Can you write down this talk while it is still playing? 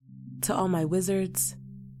To all my wizards,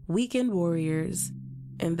 weekend warriors,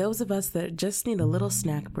 and those of us that just need a little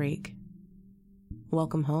snack break,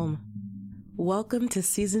 welcome home. Welcome to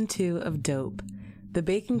Season 2 of Dope, the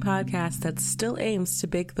baking podcast that still aims to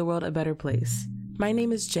bake the world a better place. My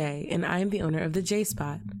name is Jay, and I am the owner of the J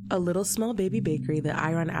Spot, a little small baby bakery that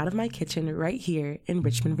I run out of my kitchen right here in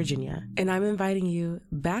Richmond, Virginia. And I'm inviting you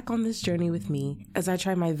back on this journey with me as I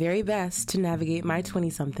try my very best to navigate my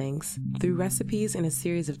 20-somethings through recipes and a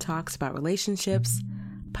series of talks about relationships,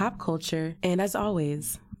 pop culture, and as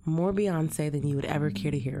always, more Beyonce than you would ever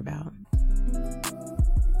care to hear about.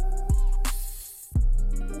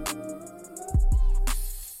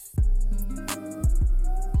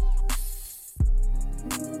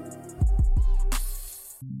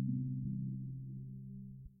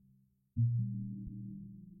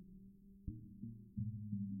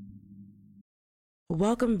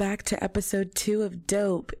 Welcome back to episode 2 of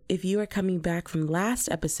Dope. If you are coming back from last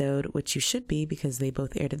episode, which you should be because they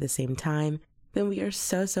both aired at the same time, then we are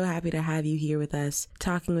so happy to have you here with us,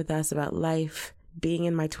 talking with us about life, being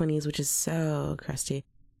in my 20s, which is so crusty,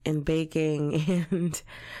 and baking, and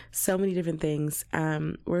so many different things.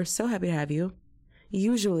 We're so happy to have you.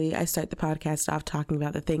 Usually I start the podcast off talking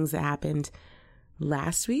about the things that happened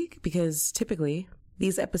last week because typically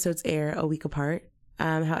these episodes air a week apart.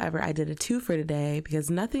 However, I did a 2 for today because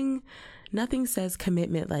nothing says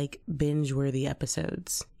commitment like binge-worthy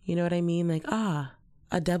episodes. You know what I mean? Like,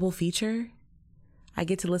 a double feature. I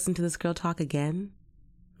get to listen to this girl talk again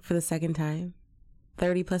for the second time.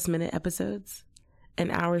 30+ minute episodes. An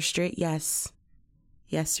hour straight. Yes,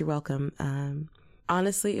 you're welcome.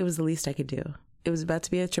 Honestly, it was the least I could do. It was about to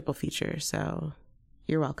be a triple feature, so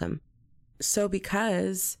you're welcome. So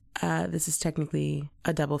because this is technically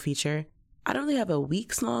a double feature, I don't really have a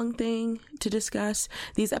weeks-long thing to discuss.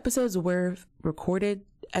 These episodes were recorded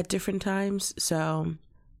at different times, so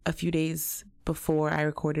a few days before I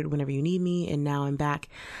recorded Whenever You Need Me, and now I'm back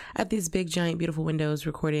at these big, giant, beautiful windows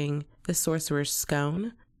recording The Sorcerer's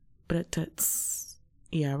Scone. But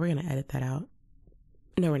yeah, we're going to edit that out.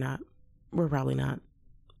 No, we're not. We're probably not.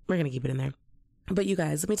 We're going to keep it in there. But you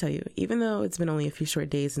guys, let me tell you, even though it's been only a few short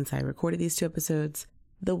days since I recorded these 2 episodes,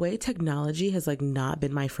 the way technology has not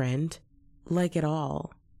been my friend, at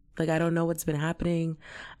all. I don't know what's been happening.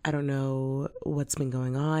 I don't know what's been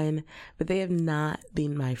going on, but they have not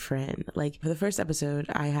been my friend. For the first episode,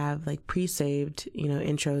 I have pre-saved,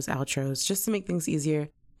 intros, outros, just to make things easier.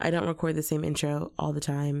 I don't record the same intro all the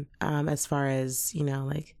time. As far as,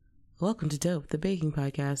 welcome to Dope, the baking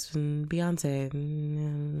podcast, and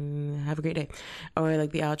Beyonce, have a great day. Or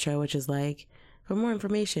the outro, which is for more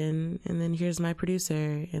information, and then here's my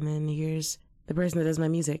producer, and then here's the person that does my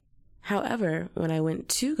music. However, when I went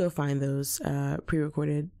to go find those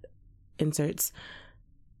pre-recorded inserts,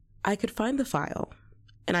 I could find the file,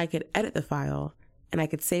 and I could edit the file, and I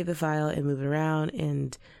could save the file and move it around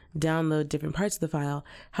and download different parts of the file.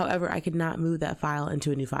 However, I could not move that file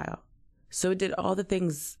into a new file. So it did all the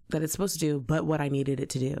things that it's supposed to do, but what I needed it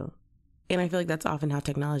to do. And I feel like that's often how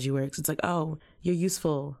technology works. It's you're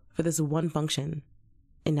useful for this one function,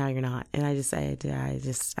 and now you're not. And I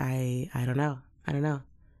don't know.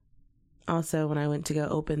 Also, when I went to go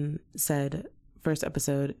open said first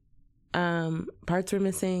episode, parts were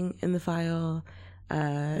missing in the file.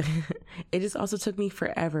 It just also took me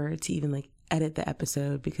forever to even edit the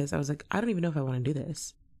episode because I was I don't even know if I want to do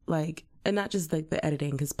this. And not just the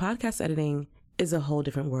editing, because podcast editing is a whole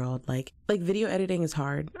different world. Video editing is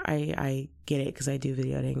hard. I get it because I do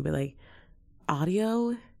video editing, but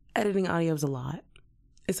editing audio is a lot.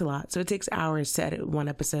 It's a lot. So it takes hours to edit one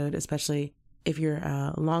episode, especially if you're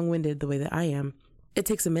long-winded the way that I am. It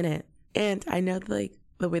takes a minute. And I know that,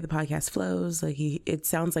 the way the podcast flows, it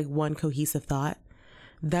sounds like one cohesive thought.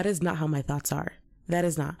 That is not how my thoughts are. That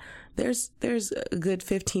is not. There's a good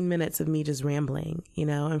 15 minutes of me just rambling,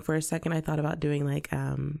 and for a second I thought about doing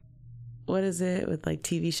what is it with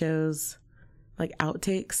TV shows,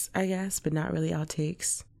 outtakes, I guess, but not really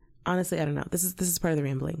outtakes. Honestly, I don't know. This is part of the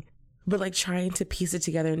rambling. But trying to piece it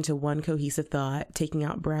together into one cohesive thought, taking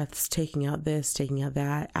out breaths, taking out this, taking out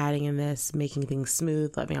that, adding in this, making things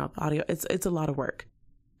smooth, letting out the audio. It's a lot of work.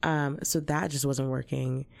 So that just wasn't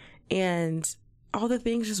working. And all the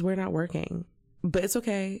things just were not working. But it's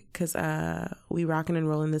okay, because we rocking and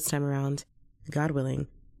rolling this time around, God willing.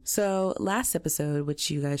 So last episode, which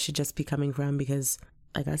you guys should just be coming from because,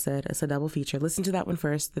 like I said, it's a double feature. Listen to that one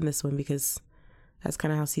first, then this one, because that's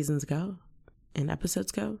kind of how seasons go and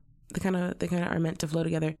episodes go. They kind of are meant to flow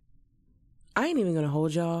together. I ain't even gonna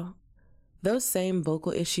hold y'all. Those same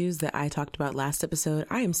vocal issues that I talked about last episode,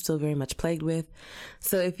 I am still very much plagued with.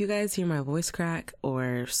 So if you guys hear my voice crack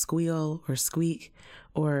or squeal or squeak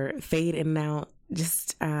or fade in and out,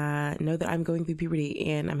 just know that I'm going through puberty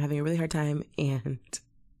and I'm having a really hard time and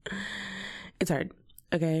it's hard.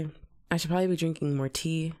 Okay. I should probably be drinking more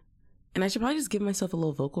tea and I should probably just give myself a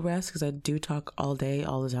little vocal rest because I do talk all day,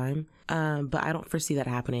 all the time. But I don't foresee that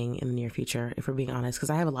happening in the near future, if we're being honest, because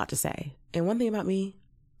I have a lot to say. And one thing about me,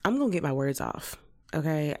 I'm going to get my words off,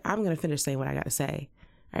 okay? I'm going to finish saying what I got to say,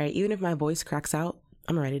 all right? Even if my voice cracks out,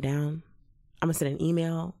 I'm going to write it down. I'm going to send an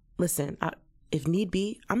email. Listen, if need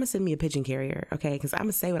be, I'm going to send me a pigeon carrier, okay? Because I'm going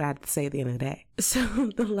to say what I have to say at the end of the day. So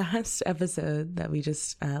the last episode that we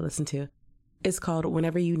just listened to is called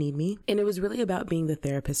Whenever You Need Me. And it was really about being the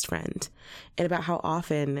therapist friend and about how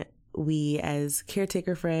often we as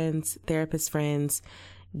caretaker friends, therapist friends,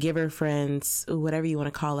 giver friends, whatever you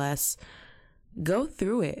want to call us, go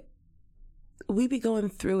through it. We be going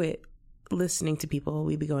through it, listening to people.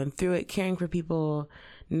 We be going through it, caring for people,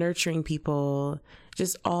 nurturing people,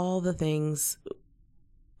 just all the things.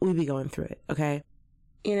 We be going through it, okay?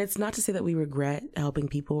 And it's not to say that we regret helping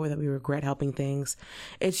people or that we regret helping things.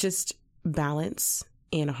 It's just balance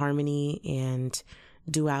and harmony and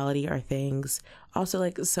duality are things. Also,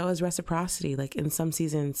 like, so is reciprocity. Like, in some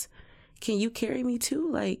seasons, can you carry me too?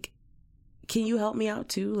 Like, can you help me out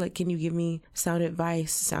too? Like, can you give me sound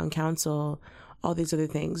advice, sound counsel, all these other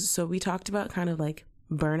things? So we talked about kind of like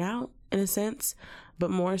burnout in a sense, but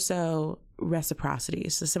more so reciprocity.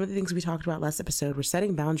 So some of the things we talked about last episode were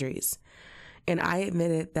setting boundaries. And I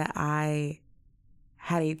admitted that I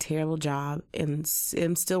had a terrible job and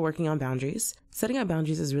am still working on boundaries. Setting up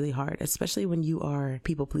boundaries is really hard, especially when you are a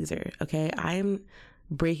people pleaser. Okay. I'm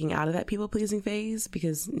breaking out of that people pleasing phase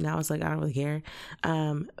because now it's like, I don't really care.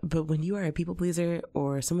 But when you are a people pleaser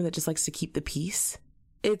or someone that just likes to keep the peace,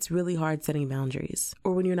 it's really hard setting boundaries.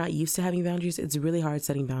 Or when you're not used to having boundaries, it's really hard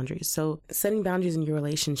setting boundaries. So setting boundaries in your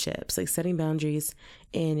relationships, like setting boundaries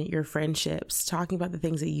in your friendships, talking about the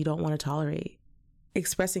things that you don't want to tolerate,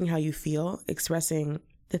 expressing how you feel, expressing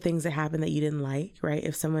the things that happen that you didn't like, right?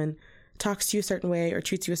 If someone talks to you a certain way or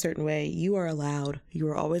treats you a certain way, you are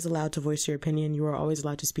always allowed to voice your opinion. You are always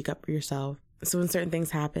allowed to speak up for yourself. So when certain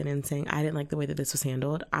things happen and saying, I didn't like the way that this was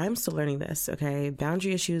handled, I'm still learning this, okay?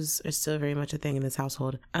 Boundary issues are still very much a thing in this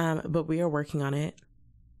household, but we are working on it.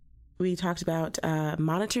 We talked about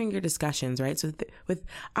monitoring your discussions, right? So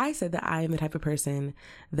I said that I am the type of person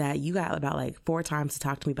that you got about like 4 times to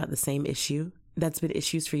talk to me about the same issue that's been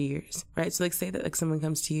issues for years, right? So like say that like someone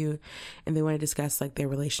comes to you and they want to discuss like their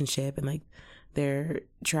relationship and like their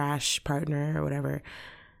trash partner or whatever,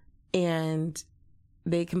 and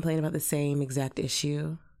they complain about the same exact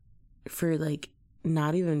issue for like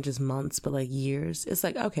not even just months, but like years. It's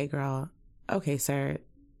like, okay, girl, okay, sir,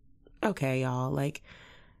 okay, y'all. Like,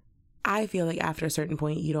 I feel like after a certain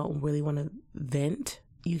point, you don't really want to vent.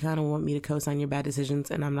 You kind of want me to co-sign your bad decisions,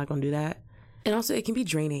 and I'm not going to do that. And also, it can be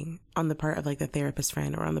draining on the part of like the therapist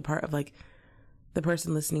friend or on the part of like the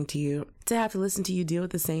person listening to you to have to listen to you deal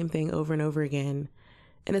with the same thing over and over again.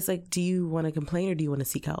 And it's like, do you want to complain or do you want to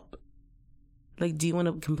seek help? Like, do you want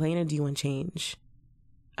to complain or do you want change?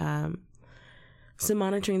 So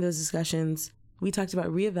monitoring those discussions, we talked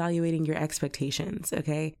about reevaluating your expectations,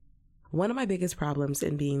 okay? One of my biggest problems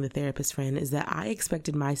in being the therapist friend is that I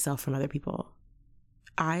expected myself from other people.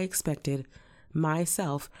 I expected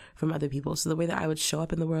myself from other people. So the way that I would show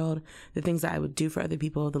up in the world, the things that I would do for other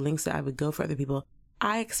people, the lengths that I would go for other people,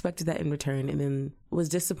 I expected that in return and then was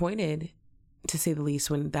disappointed, to say the least,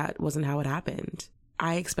 when that wasn't how it happened.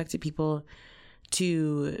 I expected people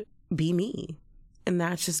to be me, and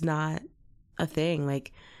that's just not a thing.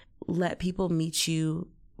 Like, let people meet you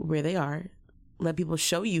where they are, let people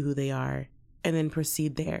show you who they are, and then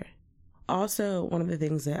proceed there. Also, one of the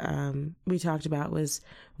things that we talked about was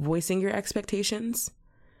voicing your expectations.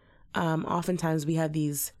 Oftentimes we have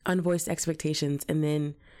these unvoiced expectations and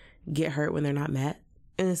then get hurt when they're not met.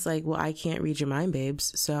 And it's like, well, I can't read your mind,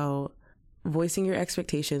 babes. So voicing your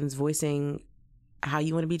expectations, voicing how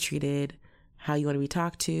you want to be treated, how you want to be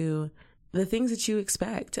talked to, the things that you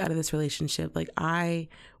expect out of this relationship. Like, I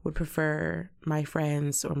would prefer my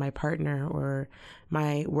friends or my partner or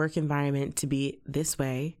my work environment to be this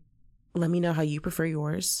way. Let me know how you prefer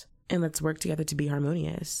yours, and let's work together to be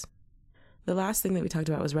harmonious. The last thing that we talked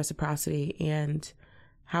about was reciprocity and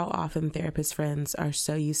how often therapist friends are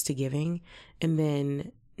so used to giving and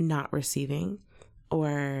then not receiving,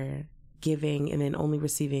 or giving and then only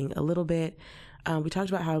receiving a little bit. We talked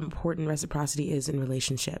about how important reciprocity is in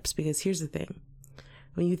relationships, because here's the thing.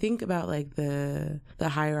 When you think about like the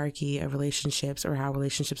hierarchy of relationships or how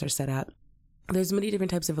relationships are set up, There's many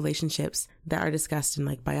different types of relationships that are discussed in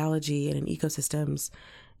like biology and in ecosystems.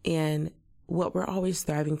 And what we're always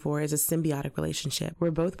thriving for is a symbiotic relationship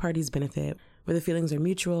where both parties benefit, where the feelings are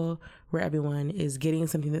mutual, where everyone is getting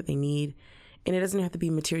something that they need. And it doesn't have to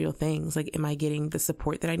be material things. Like, am I getting the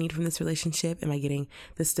support that I need from this relationship? Am I getting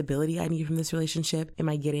the stability I need from this relationship? Am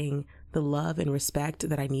I getting the love and respect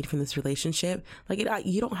that I need from this relationship? Like,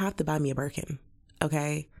 you don't have to buy me a Birkin,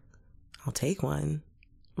 okay? I'll take one,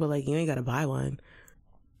 but like, you ain't got to buy one.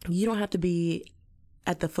 You don't have to be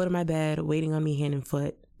at the foot of my bed waiting on me hand and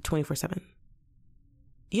foot 24/7.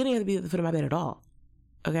 You don't have to be at the foot of my bed at all,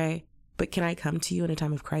 okay? But can I come to you in a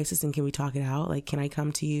time of crisis and can we talk it out? Like, can I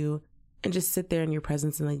come to you and just sit there in your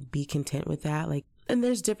presence and like be content with that? Like, and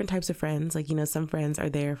there's different types of friends. Like, you know, some friends are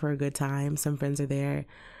there for a good time. Some friends are there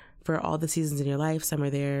for all the seasons in your life. Some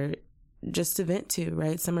are there just to vent to,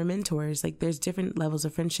 right? Some are mentors. Like, there's different levels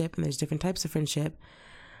of friendship and there's different types of friendship.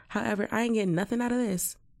 However, I ain't getting nothing out of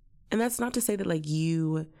this. And that's not to say that like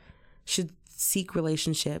you should seek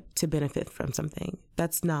relationship to benefit from something.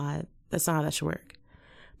 That's not how that should work.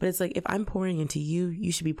 But it's like, if I'm pouring into you,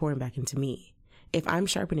 you should be pouring back into me. If I'm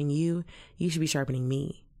sharpening you, you should be sharpening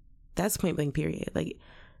me. That's point blank period. Like,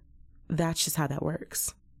 that's just how that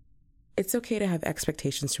works. It's okay to have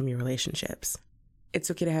expectations from your relationships.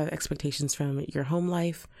 It's okay to have expectations from your home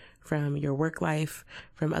life, from your work life,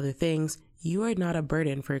 from other things. You are not a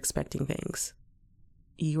burden for expecting things.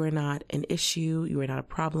 You are not an issue. You are not a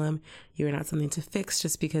problem. You are not something to fix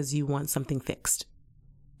just because you want something fixed.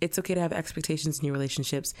 It's okay to have expectations in your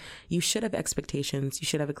relationships. You should have expectations. You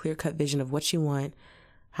should have a clear-cut vision of what you want,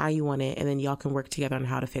 how you want it, and then y'all can work together on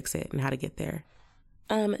how to fix it and how to get there.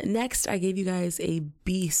 Next, I gave you guys a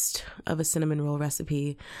beast of a cinnamon roll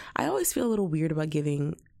recipe. I always feel a little weird about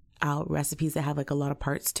giving out recipes that have like a lot of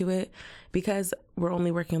parts to it because we're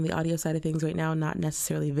only working on the audio side of things right now, not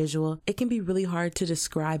necessarily visual. It can be really hard to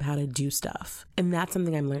describe how to do stuff. And that's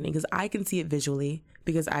something I'm learning because I can see it visually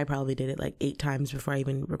because I probably did it like 8 times before I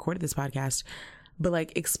even recorded this podcast. But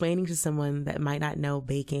like explaining to someone that might not know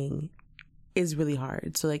baking is really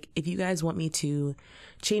hard. So like if you guys want me to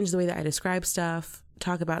change the way that I describe stuff,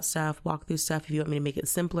 talk about stuff, walk through stuff, if you want me to make it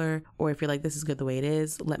simpler, or if you're like, this is good the way it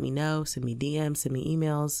is, let me know, send me DMs, send me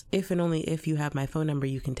emails. If and only if you have my phone number,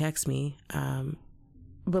 you can text me.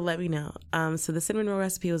 But let me know. So the cinnamon roll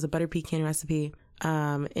recipe was a butter pecan recipe.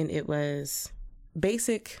 And it was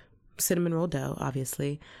basic cinnamon roll dough,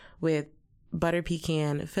 obviously, with butter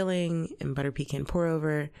pecan filling and butter pecan pour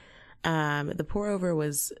over. The pour over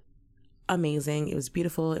was amazing. It was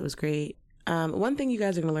beautiful. It was great. One thing you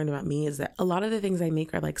guys are going to learn about me is that a lot of the things I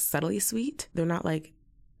make are like subtly sweet. They're not like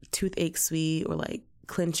toothache sweet or like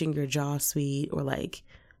clenching your jaw sweet or like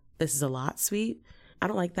this is a lot sweet. I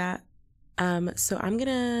don't like that. So I'm going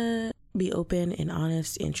to be open and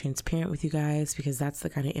honest and transparent with you guys because that's the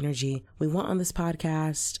kind of energy we want on this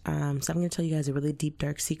podcast. So I'm going to tell you guys a really deep,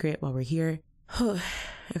 dark secret while we're here.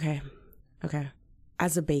 Okay.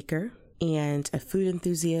 As a baker and a food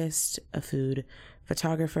enthusiast, a food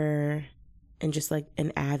photographer, and just like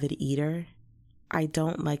an avid eater, I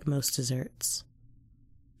don't like most desserts.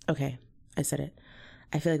 Okay, I said it.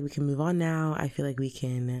 I feel like we can move on now. I feel like we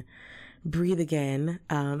can breathe again.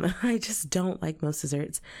 I just don't like most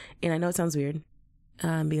desserts. And I know it sounds weird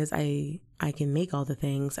because I can make all the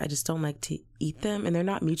things. I just don't like to eat them, and they're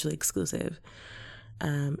not mutually exclusive.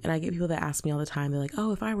 And I get people that ask me all the time, they're like,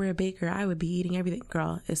 oh, if I were a baker, I would be eating everything.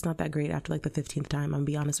 Girl, it's not that great after like the 15th time. I'm gonna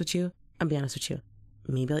be honest with you.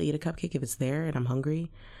 Maybe I'll eat a cupcake if it's there and I'm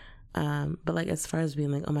hungry. But like, as far as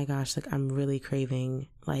being like, oh my gosh, like I'm really craving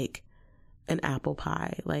like an apple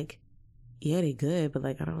pie. Like, yeah, they good, but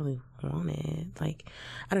like, I don't really want it. Like,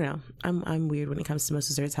 I don't know. I'm weird when it comes to most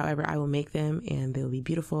desserts. However, I will make them and they'll be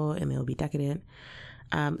beautiful and they'll be decadent.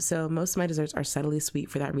 So most of my desserts are subtly sweet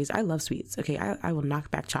for that reason. I love sweets. Okay. I will knock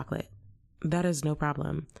back chocolate. That is no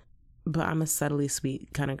problem, but I'm a subtly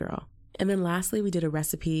sweet kind of girl. And then lastly, we did a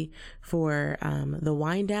recipe for the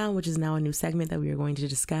wine down, which is now a new segment that we are going to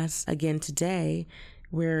discuss again today,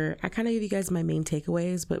 where I kind of give you guys my main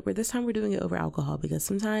takeaways, but this time we're doing it over alcohol because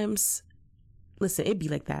sometimes, listen, it'd be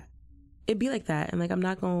like that. And like, I'm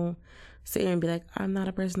not going to sit here and be like, I'm not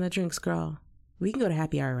a person that drinks, girl. We can go to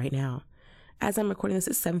happy hour right now. As I'm recording this,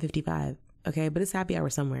 it's 7:55. Okay. But it's happy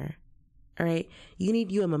hour somewhere. All right. You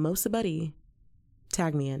need you a mimosa buddy.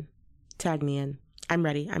 Tag me in. I'm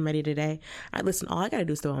ready today. Listen, all I got to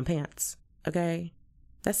do is throw on pants. Okay.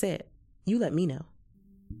 That's it. You let me know.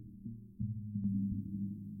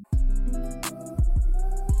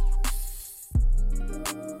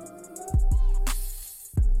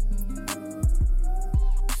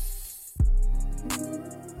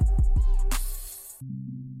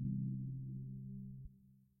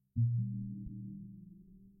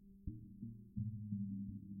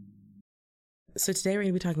 So today we're going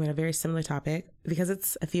to be talking about a very similar topic because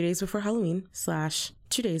it's a few days before Halloween /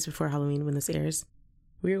 2 days before Halloween when this airs.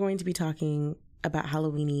 We are going to be talking about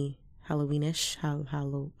Halloweenish,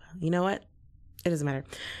 you know what? It doesn't matter.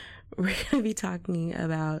 We're going to be talking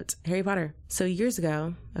about Harry Potter. So years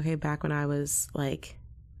ago, back when I was like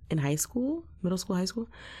in high school, middle school, high school,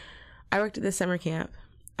 I worked at this summer camp.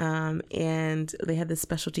 And they had this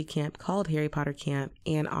specialty camp called Harry Potter Camp.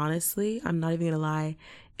 And honestly, I'm not even gonna lie,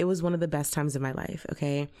 it was one of the best times of my life.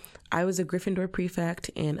 I was a Gryffindor prefect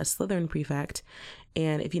and a Slytherin prefect.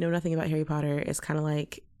 And if you know nothing about Harry Potter, it's kind of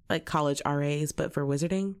like college RAs, but for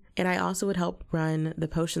wizarding. And I also would help run the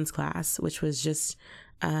potions class, which was just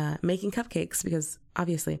making cupcakes because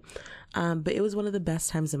obviously, but it was one of the best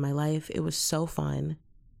times of my life. It was so fun,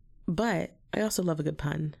 but I also love a good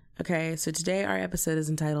pun. So today our episode is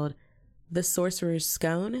entitled The Sorcerer's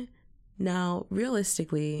Scone. Now,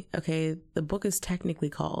 realistically, the book is technically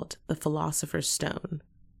called The Philosopher's Stone.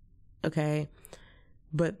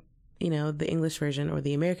 But, the English version or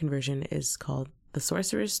the American version is called The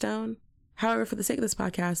Sorcerer's Stone. However, for the sake of this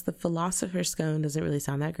podcast, The Philosopher's Scone doesn't really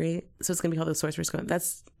sound that great. So it's going to be called The Sorcerer's Scone.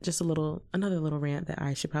 That's just another little rant that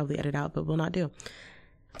I should probably edit out, but will not do.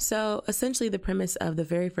 So essentially the premise of the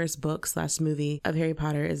very first book / movie of Harry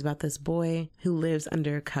Potter is about this boy who lives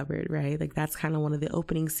under a cupboard, right? That's kind of one of the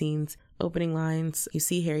opening lines. You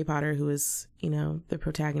see Harry Potter, who is, the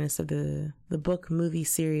protagonist of the book, movie,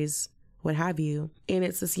 series, what have you. And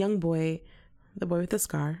it's this young boy, the boy with the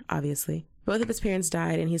scar, obviously. Both of his parents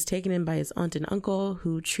died and he's taken in by his aunt and uncle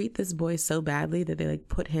who treat this boy so badly that they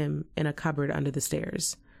put him in a cupboard under the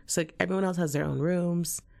stairs. So everyone else has their own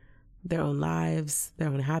rooms, their own lives, their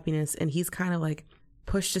own happiness, and he's kind of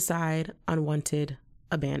pushed aside, unwanted,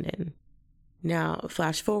 abandoned. Now,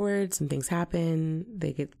 flash forward, some things happen.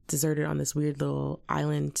 They get deserted on this weird little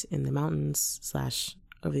island in the mountains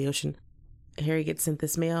 / over the ocean. Harry gets sent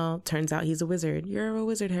this mail. Turns out he's a wizard. You're a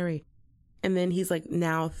wizard, Harry. And then he's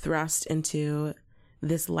now thrust into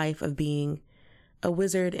this life of being a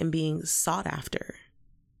wizard and being sought after.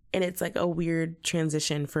 And it's a weird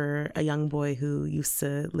transition for a young boy who used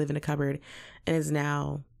to live in a cupboard and is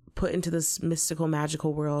now put into this mystical,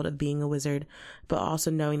 magical world of being a wizard, but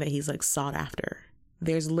also knowing that he's sought after.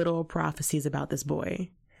 There's little prophecies about this boy.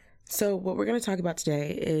 So what we're going to talk about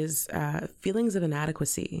today is feelings of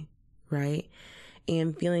inadequacy, right?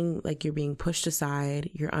 And feeling like you're being pushed aside,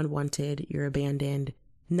 you're unwanted, you're abandoned,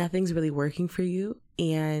 nothing's really working for you.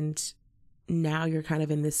 And now you're kind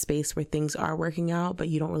of in this space where things are working out, but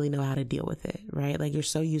you don't really know how to deal with it, right? You're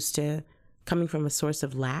so used to coming from a source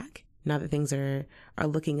of lack. Now that things are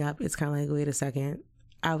looking up, it's kind of wait a second.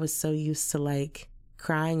 I was so used to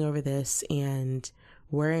crying over this and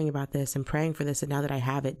worrying about this and praying for this. And now that I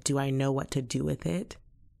have it, do I know what to do with it?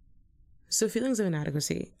 So feelings of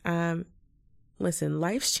inadequacy. Listen,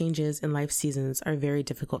 life's changes and life seasons are very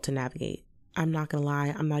difficult to navigate. I'm not going to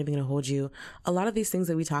lie. I'm not even going to hold you. A lot of these things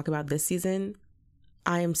that we talk about this season,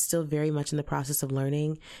 I am still very much in the process of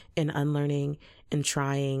learning and unlearning and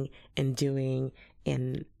trying and doing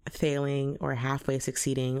and failing or halfway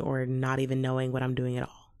succeeding or not even knowing what I'm doing at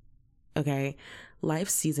all. Life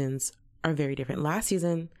seasons are very different. Last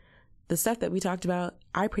season, the stuff that we talked about,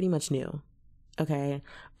 I pretty much knew.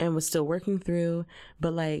 And was still working through,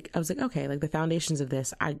 but I was the foundations of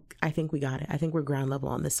this, I think we got it. I think we're ground level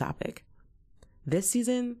on this topic. This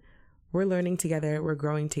season, we're learning together, we're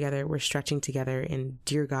growing together, we're stretching together, and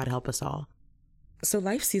dear God, help us all. So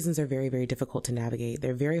life seasons are very, very difficult to navigate.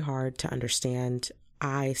 They're very hard to understand.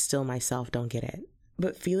 I still myself don't get it.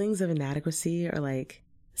 But feelings of inadequacy are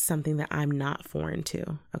something that I'm not foreign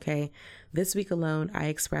to, This week alone, I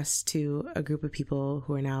expressed to a group of people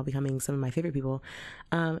who are now becoming some of my favorite people,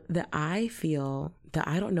 that I feel that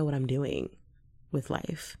I don't know what I'm doing with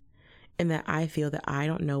life. And that I feel that I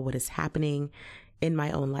don't know what is happening in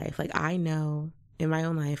my own life. I know in my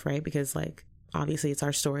own life, right? Because obviously it's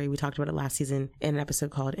our story. We talked about it last season in an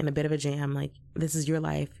episode called In a Bit of a Jam. This is your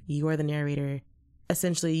life. You are the narrator.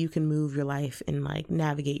 Essentially, you can move your life and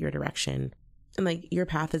navigate your direction. And your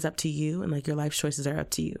path is up to you and your life choices are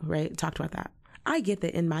up to you, right? Talked about that. I get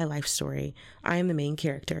that in my life story, I am the main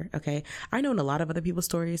character, I know in a lot of other people's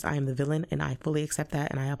stories, I am the villain, and I fully accept that,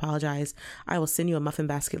 and I apologize. I will send you a muffin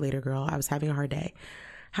basket later, girl. I was having a hard day.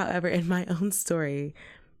 However, in my own story,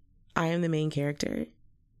 I am the main character.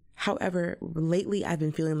 However, lately, I've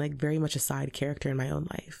been feeling very much a side character in my own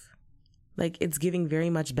life. It's giving very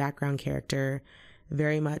much background character,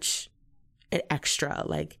 very much an extra,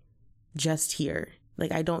 just here.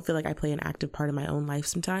 I don't feel like I play an active part in my own life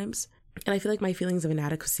sometimes. And I feel like my feelings of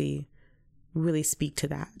inadequacy really speak to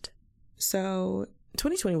that. So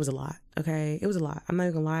 2020 was a lot, okay? It was a lot. I'm not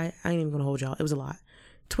even gonna lie. I ain't even gonna hold y'all. It was a lot.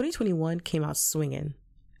 2021 came out swinging,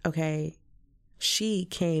 okay? She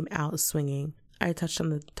came out swinging. I touched on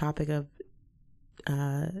the topic of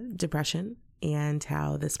depression and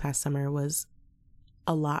how this past summer was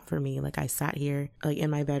a lot for me. Like, I sat here, like, in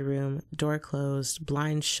my bedroom, door closed,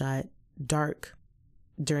 blinds shut, dark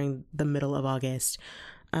during the middle of August.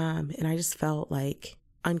 And I just felt like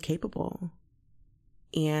incapable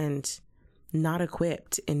and not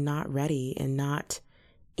equipped and not ready and not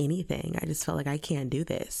anything. I just felt like I can't do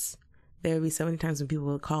this. There would be so many times when people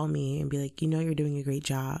would call me and be like, you're doing a great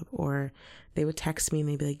job. Or they would text me and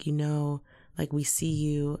they'd be like, like, we see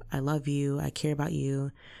you. I love you. I care about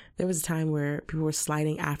you. There was a time where people were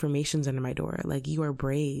sliding affirmations under my door. Like, you are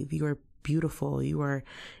brave. You are beautiful. You are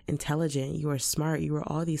intelligent. You are smart. You are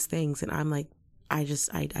all these things. And I'm like, I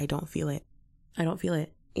don't feel it. I don't feel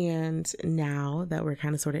it. And now that we're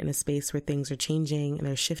kind of sort of in a space where things are changing and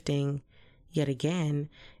they're shifting yet again,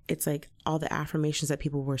 it's like all the affirmations that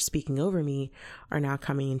people were speaking over me are now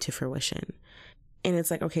coming into fruition. And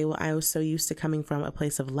it's like, okay, well, I was so used to coming from a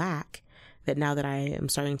place of lack that now that I am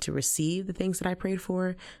starting to receive the things that I prayed for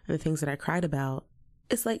and the things that I cried about,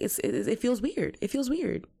 it's like, it feels weird. It feels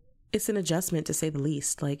weird. It's an adjustment, to say the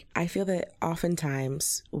least. Like, I feel that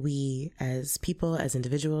oftentimes we as people, as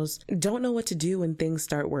individuals, don't know what to do when things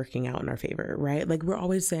start working out in our favor, right? Like, we're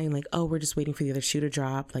always saying like, oh, we're just waiting for the other shoe to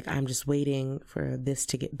drop. Like, I'm just waiting for this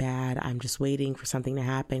to get bad. I'm just waiting for something to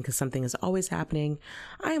happen because something is always happening.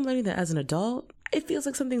 I am learning that as an adult, it feels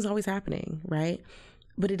like something's always happening, right?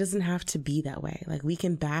 But it doesn't have to be that way. Like, we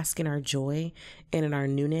can bask in our joy and in our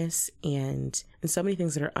newness and in so many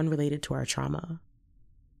things that are unrelated to our trauma.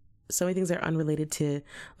 So many things that are unrelated to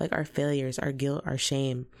like our failures, our guilt, our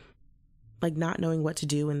shame. Like, not knowing what to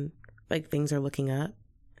do when like things are looking up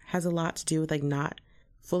has a lot to do with like not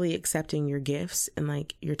fully accepting your gifts and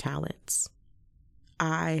like your talents.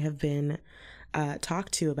 I have been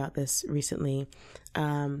talked to about this recently.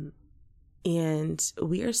 And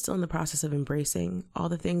we are still in the process of embracing all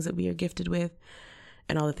the things that we are gifted with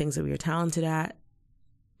and all the things that we are talented at.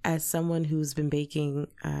 As someone who's been baking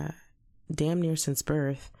damn near since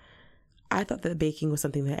birth, I thought that baking was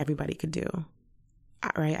something that everybody could do,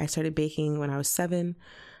 right? I started baking when I was 7.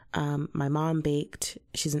 My mom baked.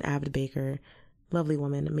 She's an avid baker, lovely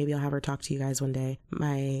woman. Maybe I'll have her talk to you guys one day.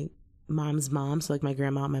 My mom's mom, so like my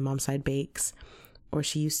grandma on my mom's side, bakes, or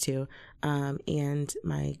she used to. And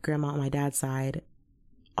my grandma on my dad's side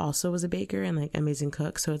also was a baker and like amazing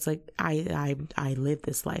cook. So it's like I live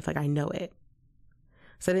this life. Like, I know it.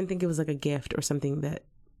 So I didn't think it was like a gift or something that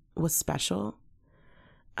was special.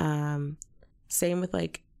 Same with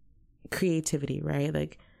like creativity, right?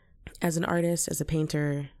 Like, as an artist, as a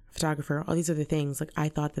painter, photographer, all these other things, like, I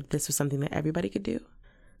thought that this was something that everybody could do.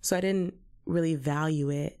 So I didn't really value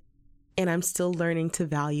it. And I'm still learning to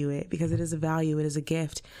value it because it is a value. It is a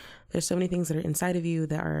gift. There's so many things that are inside of you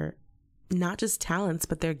that are not just talents,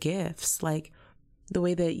 but they're gifts. Like, the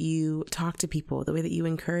way that you talk to people, the way that you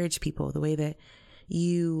encourage people, the way that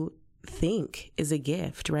you think is a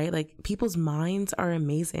gift, right? Like, people's minds are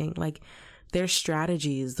amazing. Like, their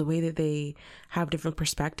strategies, the way that they have different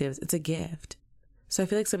perspectives, it's a gift. So I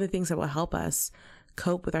feel like some of the things that will help us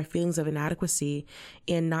cope with our feelings of inadequacy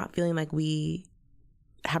and not feeling like we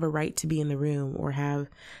have a right to be in the room or have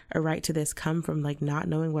a right to this come from like not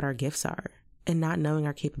knowing what our gifts are and not knowing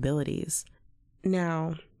our capabilities.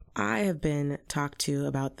 Now, I have been talked to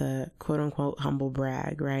about the quote unquote humble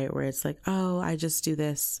brag, right? Where it's like, oh, I just do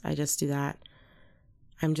this. I just do that.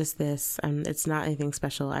 I'm just this. It's not anything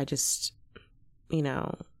special. I just,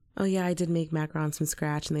 oh yeah, I did make macarons from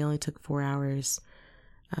scratch and they only took 4 hours.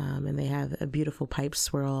 And they have a beautiful pipe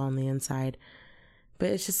swirl on the inside, but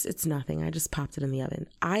it's nothing. I just popped it in the oven.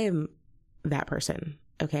 I am that person,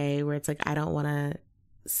 okay? Where it's like, I don't want to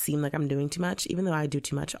seem like I'm doing too much, even though I do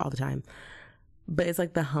too much all the time. But it's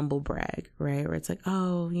like the humble brag, right? Where it's like,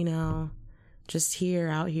 oh, just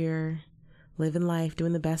out here, living life,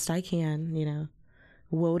 doing the best I can,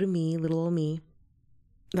 woe to me, little old me.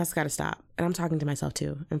 That's got to stop. And I'm talking to myself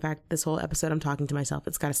too. In fact, this whole episode, I'm talking to myself.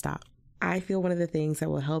 It's got to stop. I feel one of the things that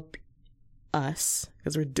will help us,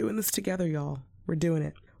 because we're doing this together, y'all. We're doing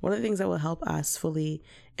it. One of the things that will help us fully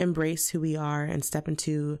embrace who we are and step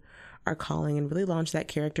into our calling and really launch that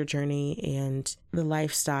character journey and the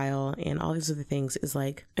lifestyle and all these other things is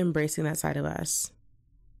like embracing that side of us,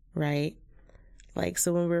 right? Like,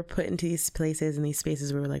 so when we're put into these places and these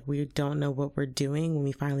spaces where we're like, we don't know what we're doing, when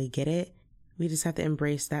we finally get it, we just have to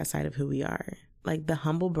embrace that side of who we are. Like, the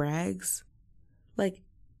humble brags, like,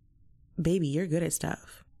 baby, you're good at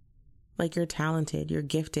stuff. Like, you're talented, you're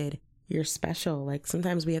gifted, you're special. Like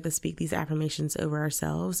sometimes we have to speak these affirmations over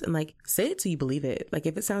ourselves and like say it till you believe it. Like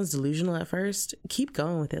if it sounds delusional at first, keep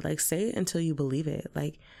going with it. Like say it until you believe it.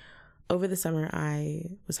 Like over the summer,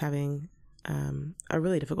 I was having a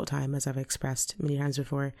really difficult time, as I've expressed many times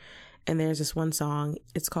before. And there's this one song,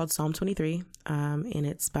 it's called Psalm 23, and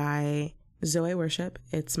it's by Zoe Worship.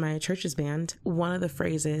 It's my church's band. One of the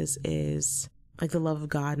phrases is like the love of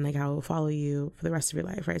God and like how it will follow you for the rest of your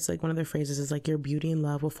life, right? So like one of the phrases is like your beauty and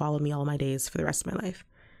love will follow me all my days for the rest of my life.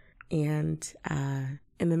 And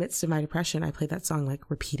in the midst of my depression, I played that song like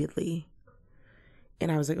repeatedly.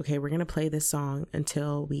 And I was like, okay, we're going to play this song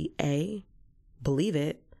until we A, believe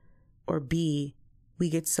it, or B, we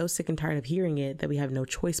get so sick and tired of hearing it that we have no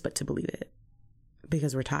choice but to believe it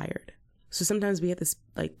because we're tired. So sometimes we have to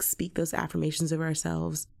like speak those affirmations of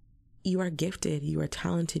ourselves. You are gifted, you are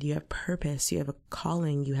talented, you have purpose, you have a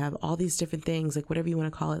calling, you have all these different things, like whatever you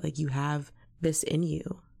want to call it, like you have this in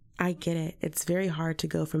you. I get it. It's very hard to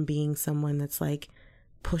go from being someone that's like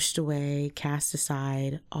pushed away, cast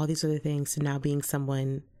aside, all these other things, to now being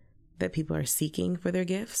someone that people are seeking for their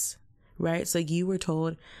gifts, right? So like you were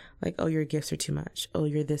told like, oh, your gifts are too much. Oh,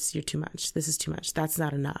 you're this, you're too much. This is too much. That's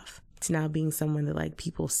not enough. To now being someone that like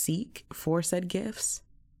people seek for said gifts.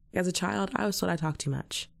 As a child, I was told I talk too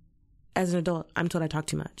much. As an adult, I'm told I talk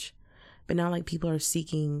too much. But now like people are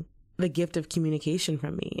seeking the gift of communication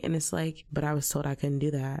from me. And it's like, but I was told I couldn't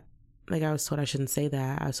do that. Like I was told I shouldn't say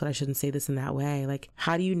that. I was told I shouldn't say this in that way. Like,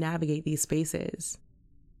 how do you navigate these spaces?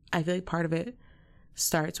 I feel like part of it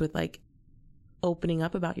starts with like opening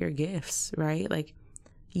up about your gifts, right? Like,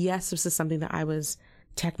 yes, this is something that I was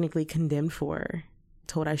technically condemned for,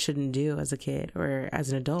 told I shouldn't do as a kid or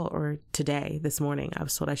as an adult, or today, this morning, I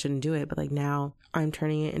was told I shouldn't do it. But like now I'm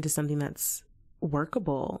turning it into something that's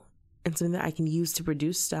workable and something that I can use to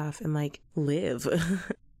produce stuff and like live.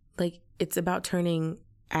 Like it's about turning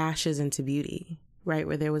ashes into beauty, right?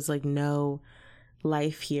 Where there was like no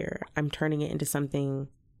life here, I'm turning it into something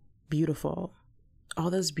beautiful. All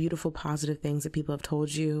those beautiful, positive things that people have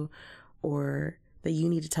told you or that you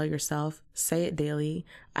need to tell yourself, say it daily.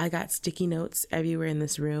 I got sticky notes everywhere in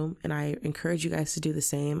this room, and I encourage you guys to do the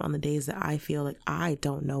same on the days that I feel like I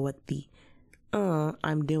don't know what the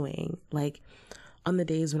I'm doing. Like on the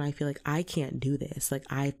days when I feel like I can't do this, like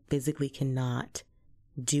I physically cannot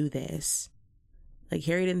do this. Like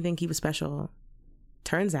Harry didn't think he was special.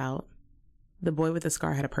 Turns out the boy with the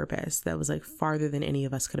scar had a purpose that was like farther than any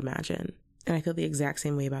of us could imagine. And I feel the exact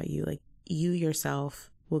same way about you. Like you yourself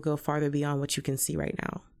will go farther beyond what you can see right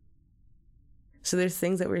now. So there's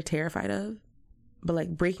things that we're terrified of, but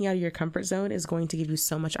like breaking out of your comfort zone is going to give you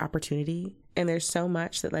so much opportunity. And there's so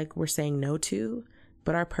much that like we're saying no to,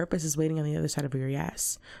 but our purpose is waiting on the other side of your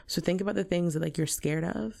yes. So think about the things that like you're scared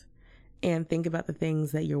of and think about the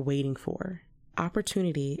things that you're waiting for.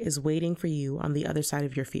 Opportunity is waiting for you on the other side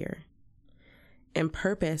of your fear. And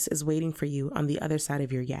purpose is waiting for you on the other side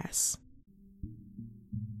of your yes.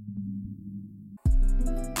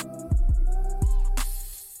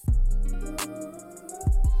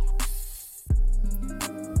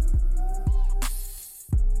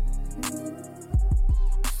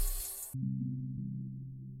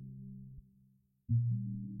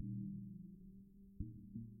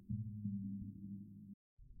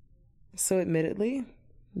 So admittedly,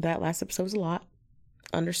 that last episode was a lot.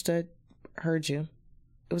 Understood, heard you.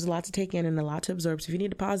 It was a lot to take in and a lot to absorb. So if you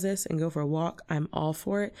need to pause this and go for a walk, I'm all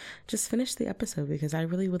for it. Just finish the episode because I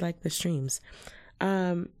really would like the streams.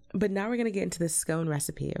 But now we're going to get into this scone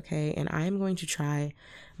recipe, okay? And I am going to try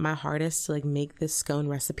my hardest to like make this scone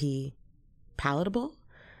recipe palatable.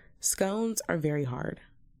 Scones are very hard,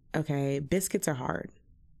 okay? Biscuits are hard.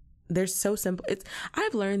 They're so simple.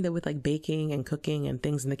 I've learned that with like baking and cooking and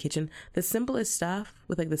things in the kitchen, the simplest stuff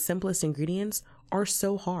with like the simplest ingredients are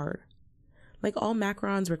so hard. Like all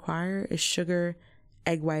macarons require is sugar,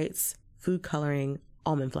 egg whites, food coloring,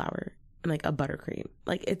 almond flour, and like a buttercream.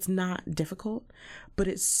 Like it's not difficult, but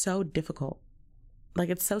it's so difficult. Like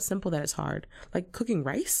it's so simple that it's hard. Like cooking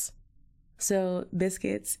rice. So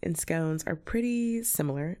biscuits and scones are pretty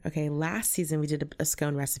similar. Okay. Last season we did a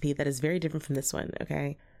scone recipe that is very different from this one.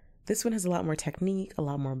 Okay. This one has a lot more technique, a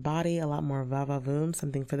lot more body, a lot more va-va-voom,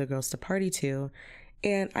 something for the girls to party to.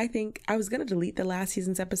 And I think I was going to delete the last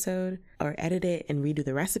season's episode or edit it and redo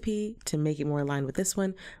the recipe to make it more aligned with this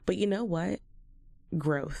one. But you know what?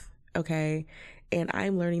 Growth. Okay. And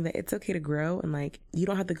I'm learning that it's okay to grow and like, you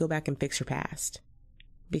don't have to go back and fix your past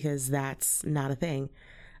because that's not a thing.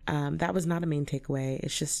 That was not a main takeaway.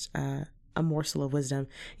 It's just a morsel of wisdom.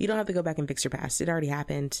 You don't have to go back and fix your past. It already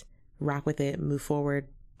happened. Rock with it, move forward,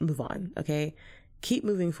 move on. Okay. Keep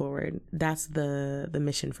moving forward. That's the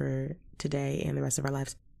mission for today and the rest of our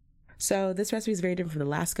lives. So this recipe is very different from the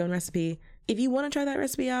last scone recipe. If you want to try that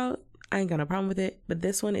recipe out, I ain't got no problem with it, but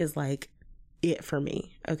this one is like it for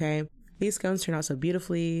me, okay? These scones turn out so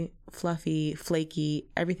beautifully, fluffy, flaky,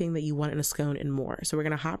 everything that you want in a scone and more. So we're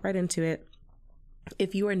gonna hop right into it.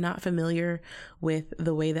 If you are not familiar with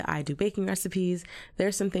the way that I do baking recipes,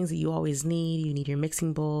 there's some things that you always need. You need your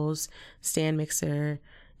mixing bowls, stand mixer,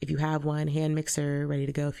 if you have one, hand mixer, ready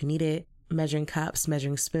to go if you need it, measuring cups,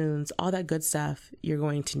 measuring spoons, all that good stuff you're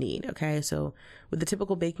going to need, okay? So with the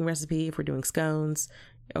typical baking recipe, if we're doing scones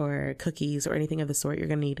or cookies or anything of the sort, you're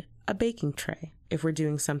gonna need a baking tray. If we're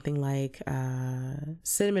doing something like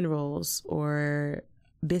cinnamon rolls or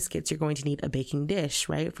biscuits, you're going to need a baking dish,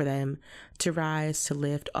 right? For them to rise, to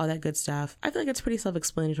lift, all that good stuff. I feel like it's pretty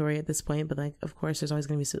self-explanatory at this point, but like, of course, there's always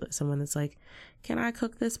going to be someone that's like, can I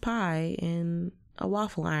cook this pie in a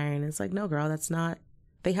waffle iron? It's like, no, girl, that's not.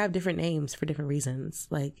 They have different names for different reasons.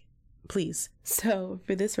 Like, please. So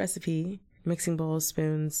for this recipe, mixing bowls,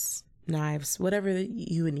 spoons, knives, whatever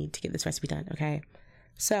you would need to get this recipe done, okay?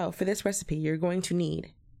 So for this recipe, you're going to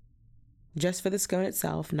need, just for the scone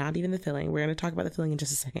itself, not even the filling. We're going to talk about the filling in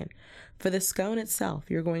just a second. For the scone itself,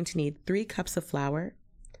 you're going to need 3 cups of flour,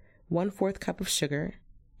 1/4 cup of sugar.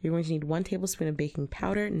 You're going to need 1 tablespoon of baking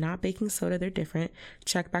powder, not baking soda. They're different.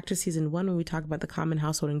 Check back to season 1 when we talk about the common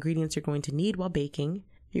household ingredients you're going to need while baking.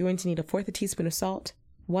 You're going to need 1/4 teaspoon of salt,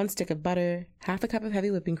 1 stick of butter, 1/2 cup of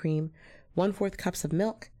heavy whipping cream, 1/4 cups of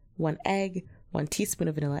milk, 1 egg, 1 teaspoon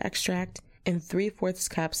of vanilla extract, and 3/4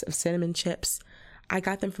 cups of cinnamon chips. I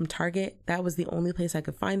got them from Target. That was the only place I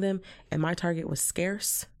could find them, and my Target was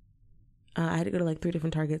scarce. I had to go to like 3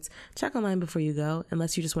 different Targets. Check online before you go,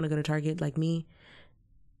 unless you just want to go to Target like me.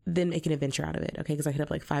 Then make an adventure out of it, okay? Because I hit up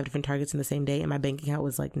like 5 different Targets in the same day, and my bank account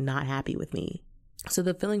was like not happy with me. So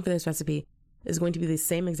the filling for this recipe is going to be the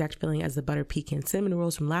same exact filling as the butter pecan cinnamon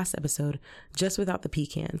rolls from last episode, just without the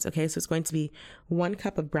pecans, okay? So it's going to be 1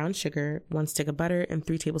 cup of brown sugar, 1 stick of butter, and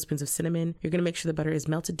 3 tablespoons of cinnamon. You're going to make sure the butter is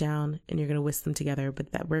melted down, and you're going to whisk them together,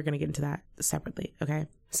 but that we're going to get into that separately, okay?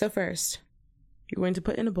 So first, you're going to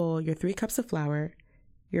put in a bowl your 3 cups of flour,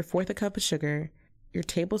 your 1/4 cup of sugar, your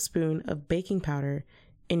tablespoon of baking powder,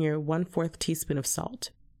 and your 1/4 teaspoon of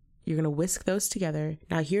salt. You're going to whisk those together.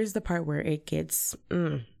 Now here's the part where it gets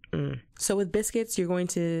So with biscuits, you're going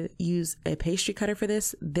to use a pastry cutter for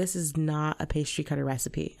this. This is not a pastry cutter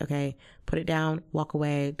recipe, okay? Put it down, walk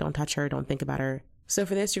away, don't touch her, don't think about her. So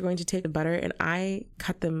for this, you're going to take the butter, and I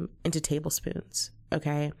cut them into tablespoons,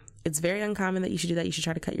 okay? It's very uncommon that you should do that. You should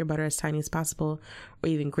try to cut your butter as tiny as possible, or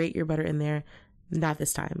even grate your butter in there. Not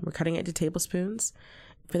this time. We're cutting it into tablespoons.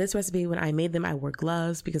 For this recipe, when I made them, I wore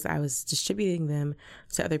gloves because I was distributing them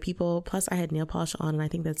to other people. Plus, I had nail polish on, and I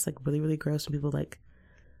think that's like really, really gross when people like,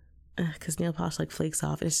 because nail polish like flakes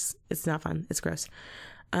off. It's not fun. It's gross.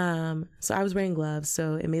 So I was wearing gloves,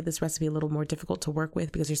 so it made this recipe a little more difficult to work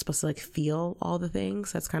with because you're supposed to like feel all the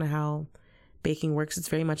things. That's kind of how baking works. It's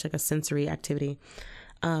very much like a sensory activity.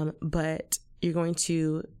 But you're going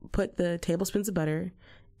to put the tablespoons of butter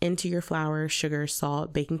into your flour, sugar,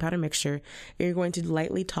 salt, baking powder mixture, and you're going to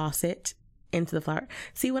lightly toss it into the flour.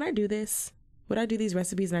 See, when I do this, when I do these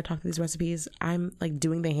recipes and I talk to these recipes, I'm like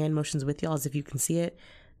doing the hand motions with y'all as if you can see it.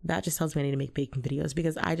 That just tells me I need to make baking videos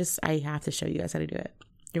because I have to show you guys how to do it.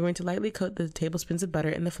 You're going to lightly coat the tablespoons of butter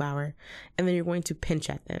in the flour, and then you're going to pinch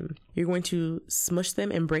at them. You're going to smush them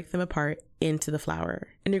and break them apart into the flour.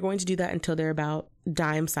 And you're going to do that until they're about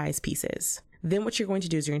dime-sized pieces. Then what you're going to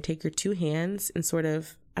do is you're going to take your 2 hands and sort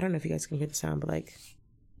of, I don't know if you guys can hear the sound, but like,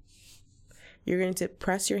 you're going to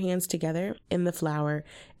press your hands together in the flour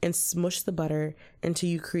and smush the butter until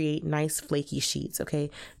you create nice flaky sheets,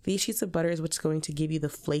 okay? These sheets of butter is what's going to give you the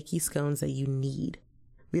flaky scones that you need.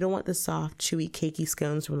 We don't want the soft, chewy, cakey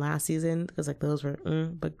scones from last season because like those were,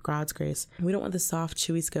 but God's grace. We don't want the soft,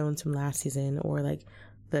 chewy scones from last season or like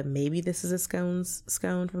the maybe this is a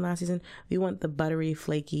scone from last season. We want the buttery,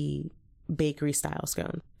 flaky, bakery style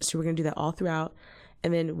scone. So we're going to do that all throughout.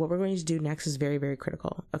 And then what we're going to do next is very, very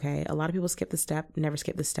critical, okay? A lot of people skip this step, never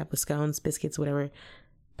skip this step with scones, biscuits, whatever,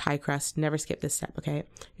 pie crust, never skip this step, okay?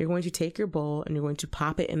 You're going to take your bowl and you're going to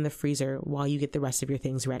pop it in the freezer while you get the rest of your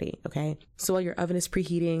things ready, okay? So while your oven is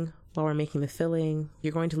preheating, while we're making the filling,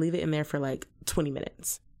 you're going to leave it in there for like 20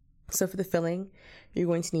 minutes. So for the filling, you're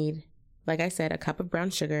going to need, like I said, a cup of brown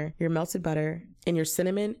sugar, your melted butter, and your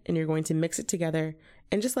cinnamon, and you're going to mix it together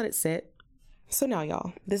and just let it sit. So now,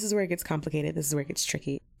 y'all, this is where it gets complicated. This is where it gets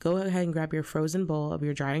tricky. Go ahead and grab your frozen bowl of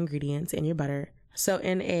your dry ingredients and your butter. So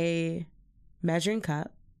in a measuring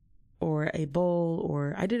cup or a bowl,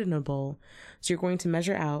 or I did it in a bowl. So you're going to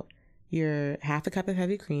measure out your 1/2 cup of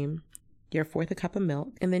heavy cream, your 1/4 cup of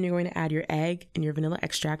milk, and then you're going to add your egg and your vanilla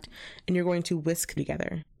extract, and you're going to whisk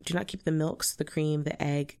together. do not keep the milks, the cream, the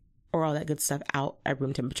egg, or all that good stuff out at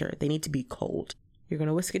room temperature. They need to be cold. You're going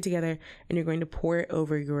to whisk it together and you're going to pour it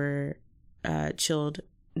over your chilled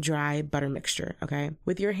dry butter mixture, okay?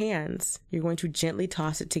 With your hands, you're going to gently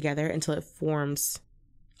toss it together until it forms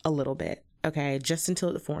a little bit, okay? Just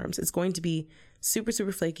until it forms. It's going to be super,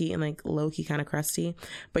 super flaky and like low-key kind of crusty,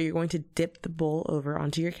 but you're going to dip the bowl over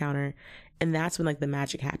onto your counter, and that's when like the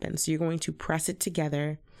magic happens. So you're going to press it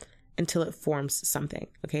together until it forms something,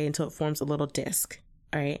 okay? Until it forms a little disc,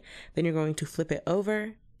 all right? Then you're going to flip it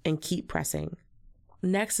over and keep pressing.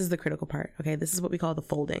 Next is the critical part, okay? This is what we call the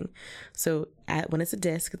folding. So when it's a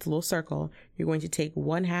disc, it's a little circle. You're going to take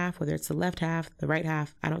one half, whether it's the left half, the right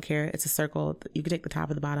half, I don't care. It's a circle. You can take the top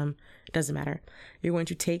or the bottom. It doesn't matter. You're going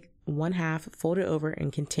to take one half, fold it over,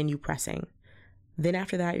 and continue pressing. Then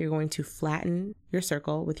after that, you're going to flatten your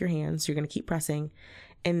circle with your hands. You're going to keep pressing.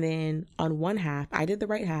 And then on one half, I did the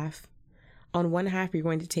right half. On one half, you're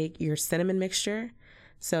going to take your cinnamon mixture.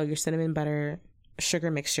 So your cinnamon butter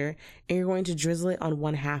sugar mixture, and you're going to drizzle it on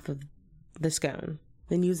one half of the scone.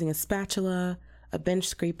 Then using a spatula, a bench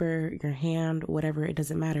scraper, your hand, whatever, it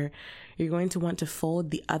doesn't matter, you're going to want to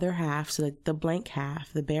fold the other half, so like the blank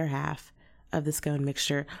half, the bare half of the scone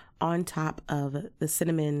mixture on top of the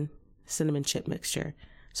cinnamon chip mixture.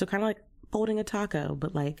 So kind of like folding a taco,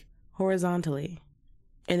 but like horizontally.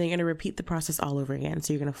 And then you're going to repeat the process all over again.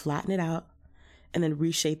 So you're going to flatten it out and then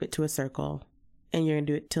reshape it to a circle. And you're going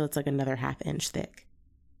to do it till it's like another ½ inch thick.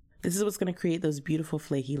 This is what's going to create those beautiful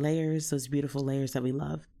flaky layers, those beautiful layers that we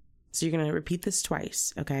love. So you're going to repeat this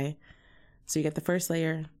twice, okay? So you get the first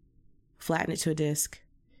layer, flatten it to a disc,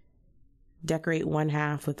 decorate one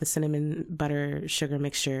half with the cinnamon butter sugar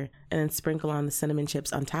mixture, and then sprinkle on the cinnamon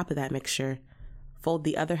chips on top of that mixture. Fold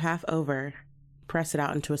the other half over, press it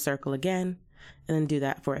out into a circle again, and then do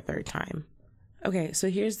that for a third time. Okay, so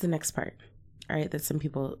here's the next part. All right, that some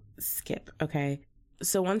people skip, okay?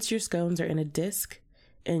 So once your scones are in a disc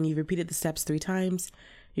and you've repeated the steps 3 times,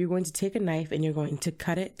 you're going to take a knife and you're going to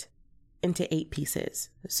cut it into 8 pieces.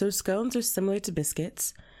 So scones are similar to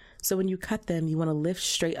biscuits. So when you cut them, you want to lift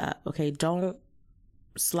straight up, okay? Don't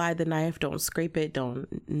slide the knife, don't scrape it,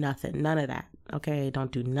 none of that, okay?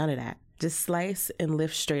 Don't do none of that. Just slice and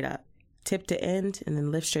lift straight up. Tip to end and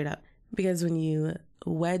then lift straight up. Because when you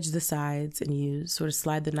wedge the sides and you sort of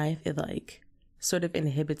slide the knife, it like sort of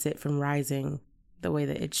inhibits it from rising the way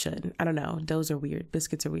that it should. I don't know. Doughs are weird.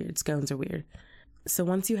 Biscuits are weird. Scones are weird. So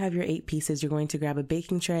once you have your 8 pieces, you're going to grab a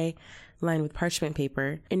baking tray lined with parchment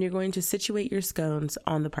paper, and you're going to situate your scones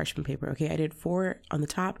on the parchment paper. Okay, I did 4 on the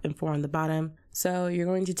top and 4 on the bottom. So you're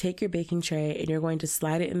going to take your baking tray and you're going to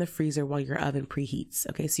slide it in the freezer while your oven preheats.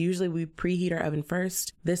 Okay, so usually we preheat our oven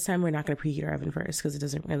first. This time we're not going to preheat our oven first because it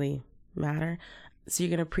doesn't really matter. So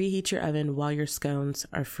you're going to preheat your oven while your scones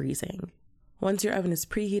are freezing. Once your oven is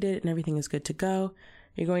preheated and everything is good to go,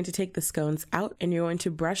 you're going to take the scones out and you're going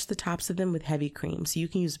to brush the tops of them with heavy cream. So you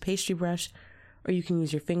can use a pastry brush or you can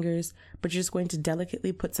use your fingers, but you're just going to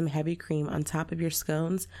delicately put some heavy cream on top of your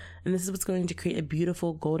scones. And this is what's going to create a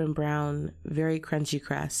beautiful golden brown, very crunchy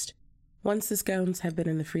crust. Once the scones have been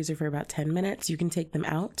in the freezer for about 10 minutes, you can take them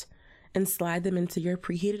out and slide them into your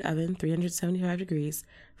preheated oven, 375 degrees,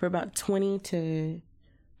 for about 20 to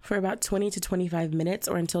 25 minutes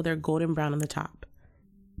or until they're golden brown on the top.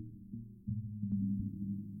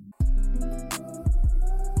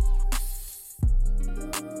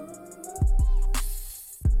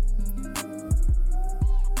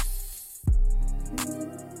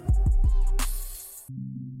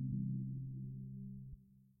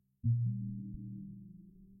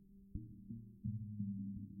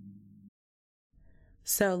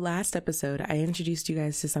 So last episode, I introduced you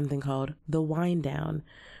guys to something called the Wine Down,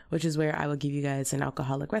 which is where I will give you guys an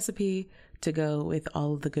alcoholic recipe to go with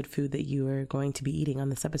all of the good food that you are going to be eating on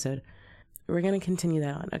this episode. We're going to continue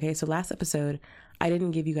that on. Okay, so last episode, I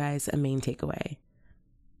didn't give you guys a main takeaway.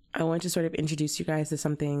 I want to sort of introduce you guys to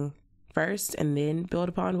something first and then build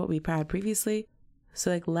upon what we've had previously.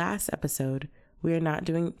 So like last episode, we are not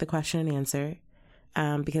doing the question and answer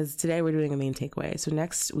because today we're doing a main takeaway. So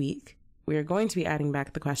next week, we are going to be adding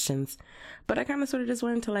back the questions, but I kind of sort of just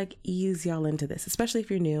wanted to like ease y'all into this, especially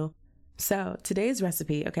if you're new. So today's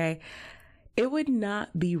recipe, okay, it would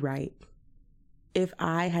not be right if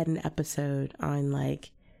I had an episode on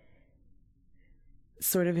like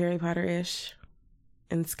sort of Harry Potter-ish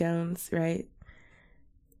and scones, right?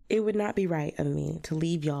 It would not be right of me to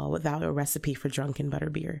leave y'all without a recipe for drunken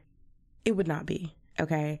butterbeer. It would not be,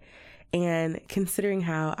 okay? And considering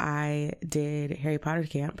how I did Harry Potter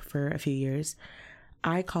camp for a few years,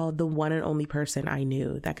 I called the one and only person I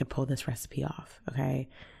knew that could pull this recipe off, okay?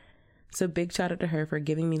 So big shout out to her for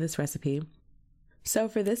giving me this recipe. So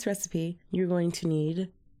for this recipe, you're going to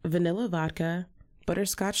need vanilla vodka,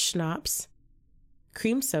 butterscotch schnapps,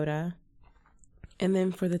 cream soda, and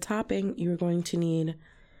then for the topping, you're going to need,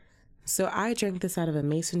 so I drank this out of a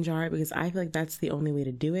mason jar because I feel like that's the only way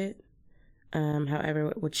to do it.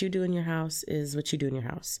 However, what you do in your house is what you do in your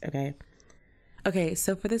house, okay? Okay,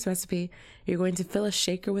 so for this recipe, you're going to fill a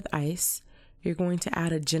shaker with ice. You're going to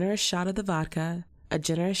add a generous shot of the vodka, a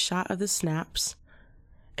generous shot of the schnapps,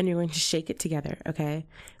 and you're going to shake it together, okay?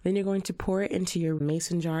 Then you're going to pour it into your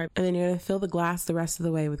mason jar, and then you're going to fill the glass the rest of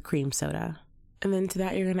the way with cream soda. And then to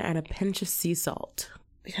that, you're going to add a pinch of sea salt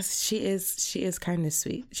because she is kind of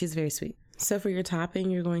sweet. She's very sweet. So for your topping,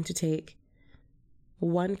 you're going to take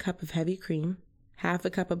 1 cup of heavy cream, half a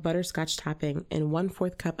cup of butterscotch topping, and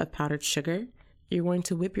 1/4 cup of powdered sugar. You're going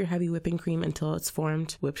to whip your heavy whipping cream until it's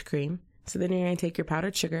formed whipped cream. So then you're going to take your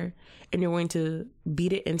powdered sugar and you're going to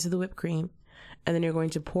beat it into the whipped cream. And then you're going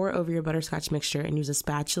to pour over your butterscotch mixture and use a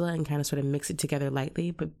spatula and kind of sort of mix it together lightly.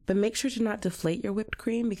 But make sure to not deflate your whipped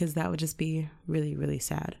cream because that would just be really, really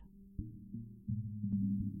sad.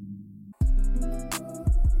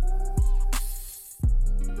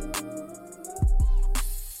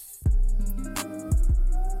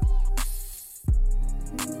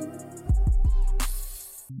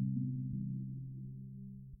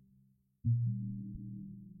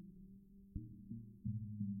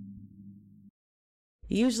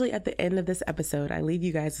 Usually at the end of this episode, I leave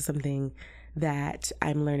you guys with something that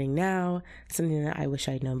I'm learning now, something that I wish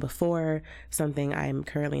I'd known before, something I'm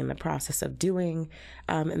currently in the process of doing,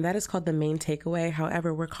 and that is called the main takeaway.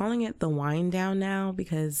 However, we're calling it the wind down now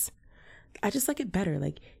because I just like it better.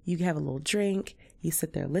 Like, you have a little drink, you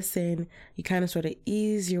sit there, listen, you kind of sort of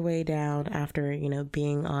ease your way down after,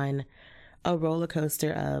 being on a roller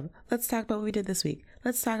coaster of, let's talk about what we did this week.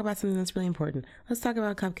 Let's talk about something that's really important. Let's talk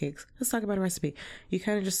about cupcakes. Let's talk about a recipe. You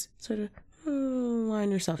kind of just sort of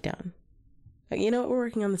wind yourself down. Like, you know what? We're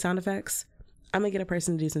working on the sound effects. I'm going to get a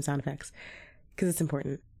person to do some sound effects because it's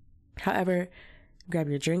important. However, grab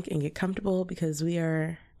your drink and get comfortable because we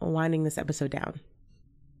are winding this episode down.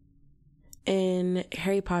 In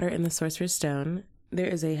Harry Potter and the Sorcerer's Stone, there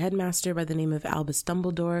is a headmaster by the name of Albus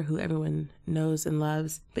Dumbledore who everyone knows and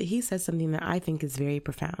loves, but he says something that I think is very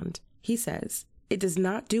profound. He says, "It does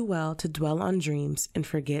not do well to dwell on dreams and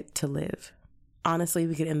forget to live." Honestly,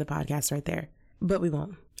 we could end the podcast right there, but we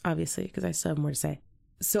won't, obviously, because I still have more to say.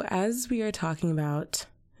 So as we are talking about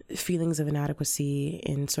feelings of inadequacy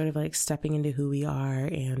and sort of like stepping into who we are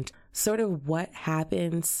and sort of what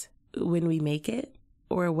happens when we make it,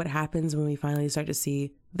 or what happens when we finally start to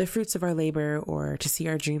see the fruits of our labor, or to see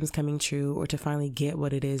our dreams coming true, or to finally get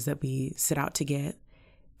what it is that we set out to get,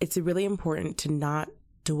 it's really important to not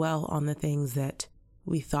dwell on the things that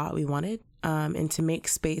we thought we wanted, and to make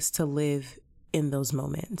space to live in those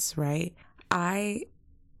moments, right?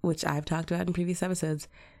 Which I've talked about in previous episodes,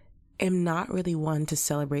 am not really one to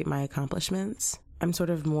celebrate my accomplishments. I'm sort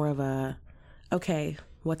of more of a, okay,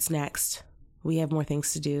 what's next? We have more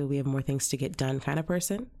things to do. We have more things to get done kind of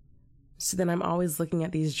person. So then I'm always looking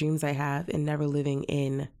at these dreams I have and never living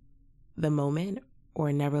in the moment,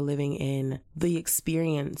 or never living in the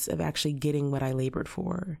experience of actually getting what I labored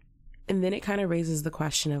for. And then it kind of raises the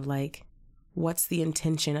question of like, what's the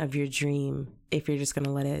intention of your dream if you're just going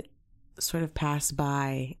to let it sort of pass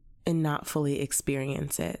by and not fully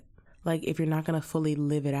experience it? Like, if you're not going to fully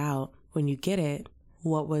live it out when you get it,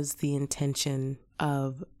 what was the intention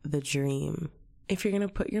of the dream? If you're going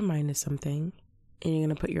to put your mind to something and you're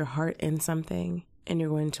going to put your heart in something and you're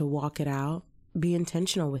going to walk it out, be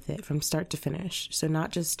intentional with it from start to finish. So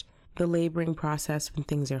not just the laboring process when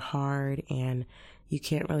things are hard and you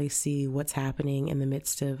can't really see what's happening in the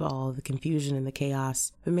midst of all the confusion and the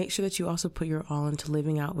chaos, but make sure that you also put your all into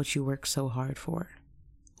living out what you work so hard for.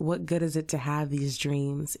 What good is it to have these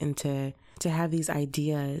dreams and to have these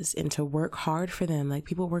ideas and to work hard for them? Like,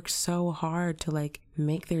 people work so hard to like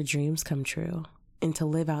make their dreams come true and to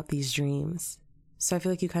live out these dreams. So I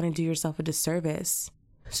feel like you kind of do yourself a disservice.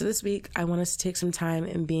 So this week, I want us to take some time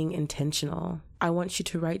in being intentional. I want you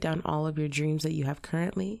to write down all of your dreams that you have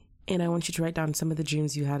currently. And I want you to write down some of the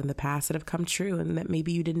dreams you had in the past that have come true and that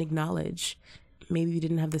maybe you didn't acknowledge. Maybe you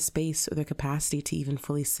didn't have the space or the capacity to even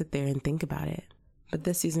fully sit there and think about it. But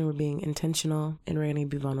this season, we're being intentional and we're going to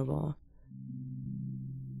be vulnerable.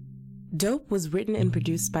 Dope was written and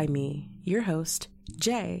produced by me, your host,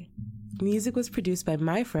 Jay. Music was produced by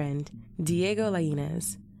my friend, Diego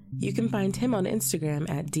Lainez. You can find him on Instagram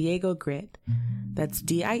at Diego Grit. That's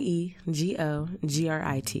DIEGOGRIT.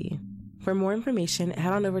 For more information,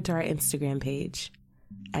 head on over to our Instagram page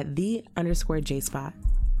at _JSpot.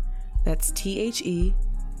 That's THE_JAISPOT.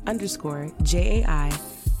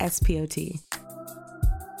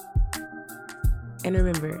 And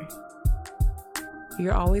remember,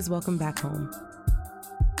 you're always welcome back home.